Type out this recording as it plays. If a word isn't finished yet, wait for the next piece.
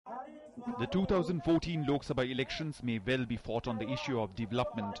The 2014 Lok Sabha elections may well be fought on the issue of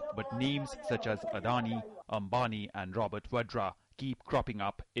development, but names such as Adani, Ambani and Robert Vadra keep cropping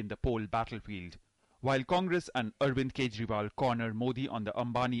up in the poll battlefield. While Congress and Arvind Kejriwal corner Modi on the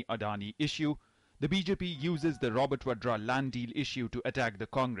Ambani-Adani issue, the BJP uses the Robert Vadra land deal issue to attack the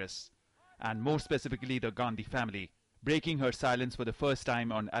Congress, and more specifically the Gandhi family. Breaking her silence for the first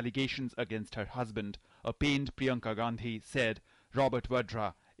time on allegations against her husband, a pained Priyanka Gandhi said Robert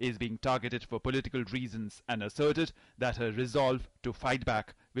Vadra is being targeted for political reasons and asserted that her resolve to fight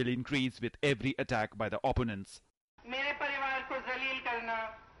back will increase with every attack by the opponents. मेरे परिवार को जलील करना,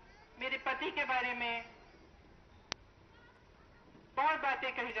 मेरे पति के बारे में बहुत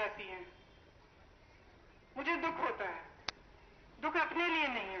बातें कही जाती हैं। मुझे दुख होता है, दुख अपने लिए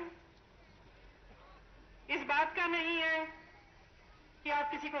नहीं है, इस बात का नहीं है कि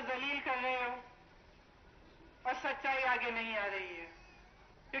आप किसी को जलील कर रहे हो और सच्चाई आगे नहीं आ रही है,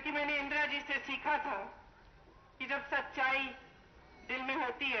 क्योंकि मैंने इंदिरा जी से सीखा था कि जब सच्चाई दिल में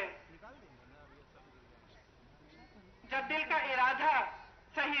होती है, जब दिल का इरादा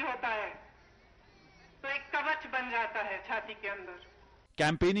सही होता है, तो एक कवच बन जाता है छाती के अंदर।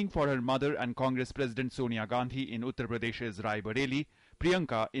 Campaigning for her mother and Congress President Sonia Gandhi in Uttar Pradesh's Rai Bareli,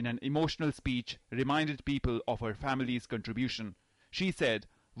 Priyanka, in an emotional speech, reminded people of her family's contribution. She said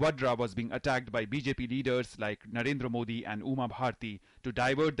Vadra was being attacked by BJP leaders like Narendra Modi and Uma Bharti to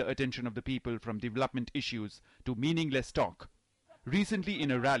divert the attention of the people from development issues to meaningless talk. Recently in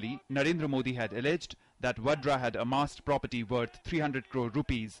a rally, Narendra Modi had alleged that Vadra had amassed property worth 300 crore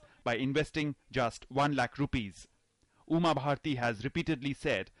rupees by investing just 1 lakh rupees. Uma Bharti has repeatedly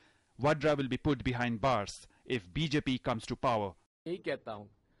said Vadra will be put behind bars if BJP comes to power. यही कहता हूं,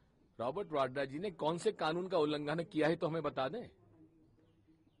 Robert Vadra जी ने कौन से कानून का उल्लंघन किया है तो हमें बता दें।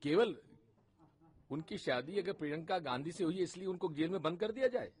 केवल उनकी शादी अगर प्रियंका गांधी से हुई है इसलिए उनको जेल में बंद कर दिया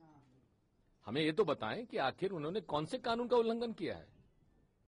जाए? हमें ये तो बताएं कि आखिर उन्होंने कौन से कानून का उल्लंघन किया है।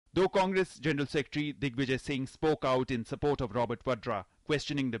 Though Congress General Secretary Digvijay Singh spoke out in support of Robert Vadra,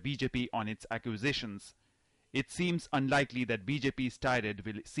 questioning the BJP on its accusations, it seems unlikely that BJP's tirade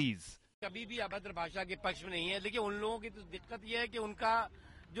will cease. कभी भी अभद्र भाषा के पक्ष में नहीं है, लेकिन उन लोगों की तो दिक्कत यह है कि उनका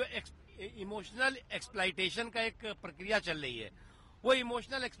जो इमोशनल एक्सप्लॉइटेशन का एक प्रक्रिया चल रही है, वो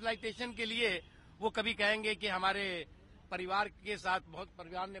इमोशनल एक्सप्लॉइटेशन के लिए वो कभी कहेंगे कि हमारे परिवार के साथ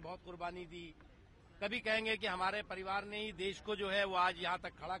परिवार ने बहुत कुर्बानी दी, कभी कहेंगे कि हमारे परिवार ने ही देश को जो है वो आज यहाँ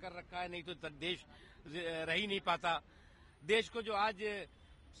तक खड़ा कर रखा है, नहीं तो देश रह ही नहीं पाता। देश को जो आज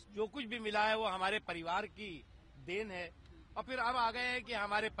जो कुछ भी मिला है वो हमारे परिवार की देन है, और फिर अब आ गए हैं कि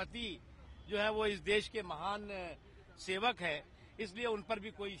हमारे पति जो है वो इस देश के महान सेवक है, इसलिए उन पर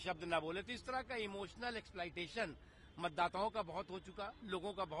भी कोई शब्द ना बोले। तो इस तरह का इमोशनल एक्सप्लॉइटेशन मतदाताओं का बहुत हो चुका,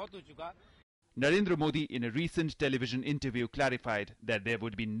 लोगों का बहुत हो चुका। Narendra Modi in a recent television interview clarified that there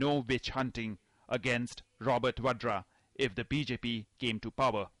would be no witch hunting against Robert Vadra if the BJP came to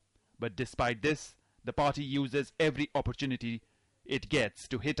power. But despite this, the party uses every opportunity it gets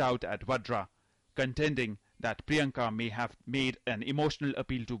to hit out at Vadra, contending that Priyanka may have made an emotional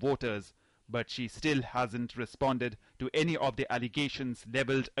appeal to voters, but she still hasn't responded to any of the allegations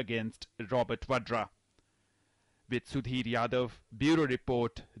leveled against Robert Vadra. With Sudhir Yadav, Bureau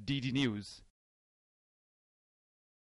Report, DD News.